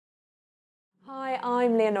Hi,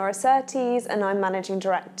 I'm Leonora Surtees and I'm Managing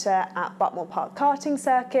Director at Buttmore Park Karting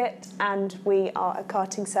Circuit, and we are a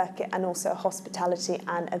karting circuit and also a hospitality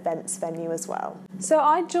and events venue as well. So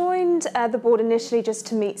I joined the board initially just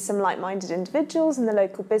to meet some like-minded individuals in the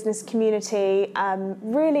local business community,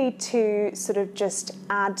 really to sort of just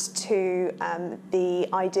add to the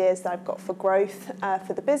ideas that I've got for growth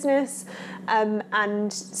for the business,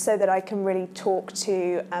 and so that I can really talk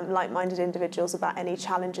to like-minded individuals about any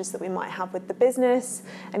challenges that we might have with the business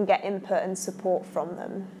and get input and support from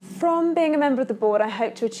them. From being a member of the board, I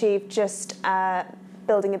hope to achieve just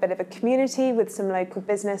building a bit of a community with some local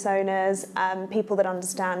business owners, people that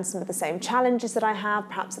understand some of the same challenges that I have,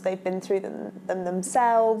 perhaps that they've been through them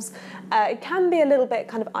themselves. It can be a little bit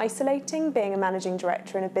kind of isolating being a managing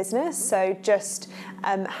director in a business, so just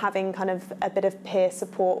having kind of a bit of peer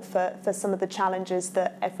support for some of the challenges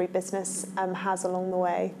that every business has along the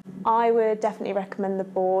way. I would definitely recommend the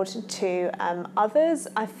board to others.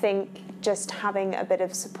 I think just having a bit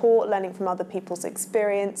of support, learning from other people's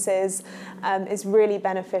experiences is really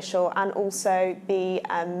beneficial, and also the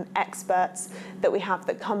experts that we have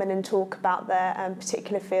that come in and talk about their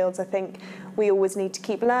particular fields. I think we always need to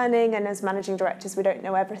keep learning, and as managing directors we don't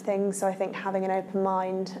know everything, so I think having an open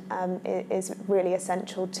mind is really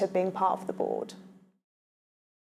essential to being part of the board.